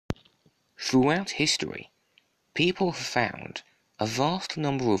Throughout history, people have found a vast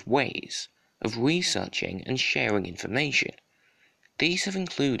number of ways of researching and sharing information. These have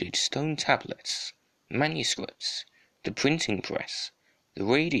included stone tablets, manuscripts, the printing press, the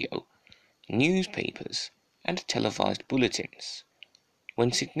radio, newspapers, and televised bulletins.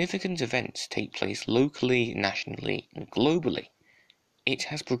 When significant events take place locally, nationally, and globally, it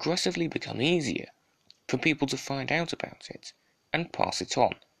has progressively become easier for people to find out about it and pass it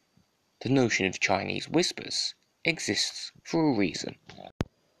on. The notion of Chinese whispers exists for a reason.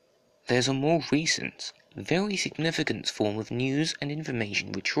 There's a more recent, very significant form of news and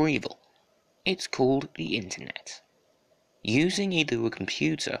information retrieval. It's called the Internet. Using either a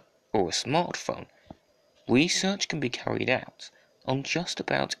computer or a smartphone, research can be carried out on just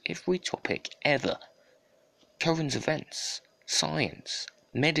about every topic ever. Current events, science,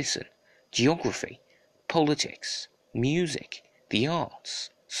 medicine, geography, politics, music, the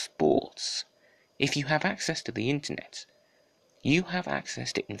arts, sports. If you have access to the Internet, you have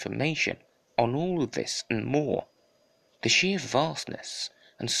access to information on all of this and more. The sheer vastness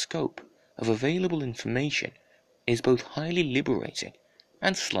and scope of available information is both highly liberating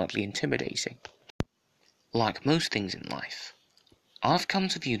and slightly intimidating. Like most things in life, I've come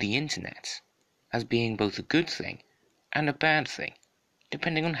to view the Internet as being both a good thing and a bad thing,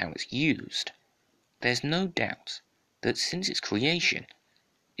 depending on how it's used. There's no doubt that since its creation,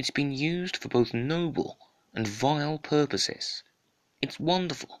 it's been used for both noble and vile purposes. It's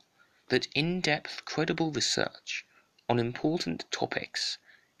wonderful that in-depth, credible research on important topics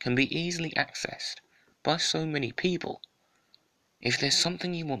can be easily accessed by so many people. If there's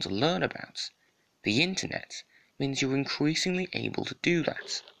something you want to learn about, the Internet means you're increasingly able to do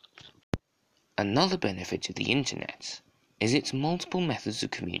that. Another benefit of the Internet is its multiple methods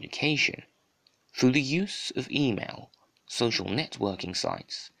of communication. Through the use of email, social networking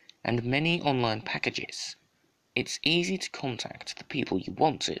sites, and many online packages, it's easy to contact the people you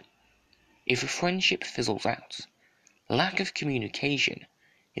want to. If a friendship fizzles out, lack of communication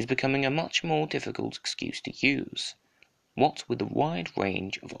is becoming a much more difficult excuse to use, what with the wide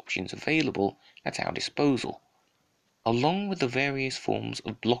range of options available at our disposal. Along with the various forms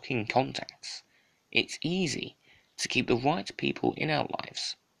of blocking contacts, it's easy to keep the right people in our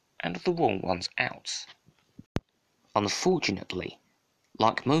lives and the wrong ones out. Unfortunately,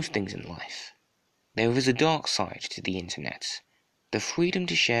 like most things in life, there is a dark side to the Internet. The freedom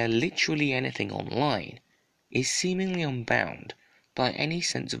to share literally anything online is seemingly unbound by any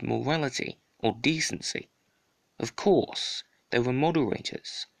sense of morality or decency. Of course, there are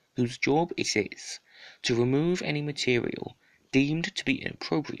moderators whose job it is to remove any material deemed to be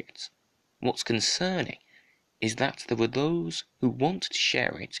inappropriate. What's concerning is that there are those who want to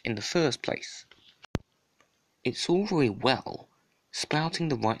share it in the first place. It's all very well spouting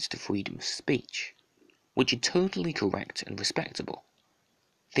the rights to freedom of speech, which are totally correct and respectable.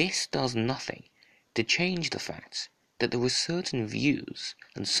 This does nothing to change the fact that there are certain views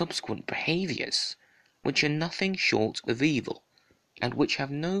and subsequent behaviours which are nothing short of evil, and which have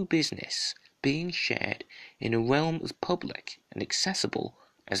no business being shared in a realm as public and accessible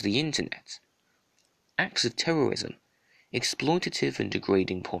as the Internet. Acts of terrorism, exploitative and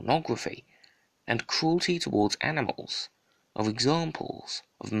degrading pornography, and cruelty towards animals are examples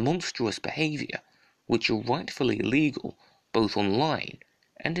of monstrous behaviour which are rightfully illegal both online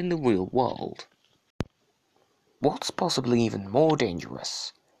and in the real world. What's possibly even more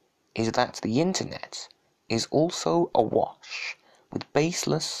dangerous is that the Internet is also awash with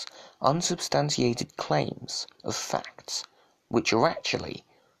baseless, unsubstantiated claims of facts which are actually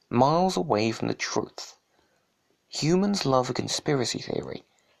miles away from the truth. Humans love a conspiracy theory,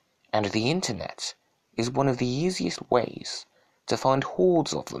 and the Internet is one of the easiest ways to find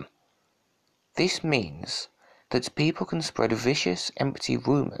hordes of them. This means that people can spread vicious, empty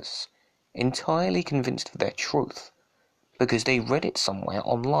rumours, entirely convinced of their truth, because they read it somewhere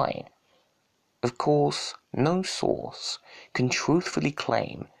online. Of course, no source can truthfully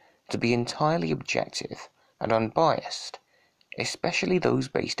claim to be entirely objective and unbiased, especially those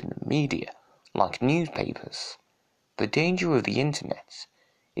based in the media, like newspapers. The danger of the Internet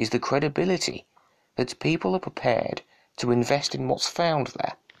is the credibility that people are prepared to invest in what's found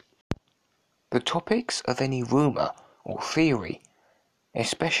there. The topics of any rumour or theory,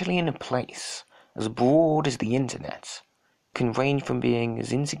 especially in a place as broad as the Internet, can range from being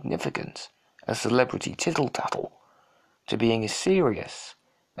as insignificant as celebrity tittle-tattle to being as serious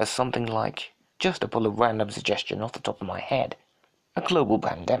as something like, just to pull a random suggestion off the top of my head, a global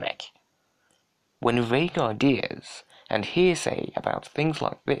pandemic. When vague ideas and hearsay about things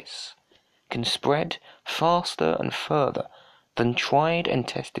like this can spread faster and further than tried and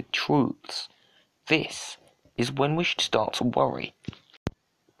tested truths. This is when we should start to worry.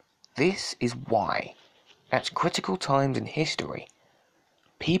 This is why, at critical times in history,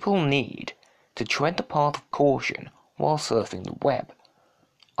 people need to tread the path of caution while surfing the web.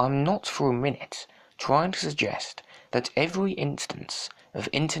 I'm not for a minute trying to suggest that every instance of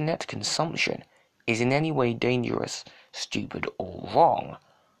internet consumption is in any way dangerous, stupid, or wrong.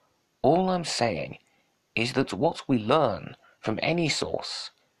 All I'm saying is that what we learn from any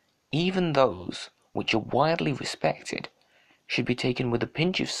source, even those which are widely respected, should be taken with a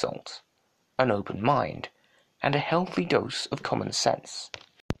pinch of salt, an open mind, and a healthy dose of common sense.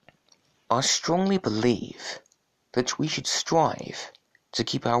 I strongly believe that we should strive to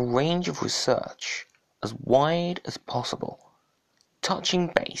keep our range of research as wide as possible,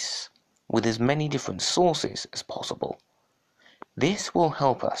 touching base with as many different sources as possible. This will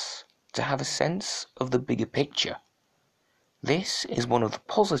help us to have a sense of the bigger picture. This is one of the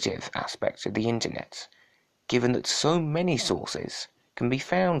positive aspects of the internet, given that so many sources can be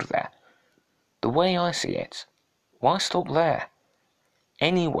found there. The way I see it, why stop there?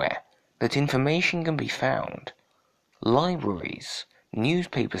 Anywhere that information can be found, libraries,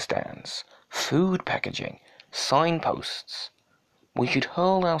 newspaper stands, food packaging, signposts, we should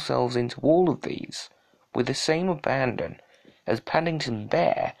hurl ourselves into all of these with the same abandon as Paddington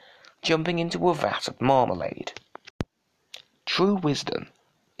Bear jumping into a vat of marmalade. True wisdom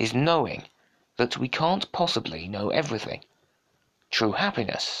is knowing that we can't possibly know everything. True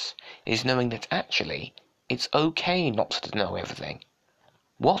happiness is knowing that actually it's okay not to know everything.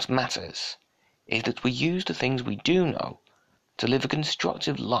 What matters is that we use the things we do know to live a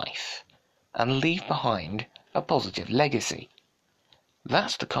constructive life and leave behind a positive legacy.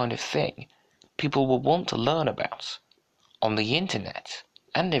 That's the kind of thing people will want to learn about on the internet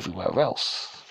and everywhere else.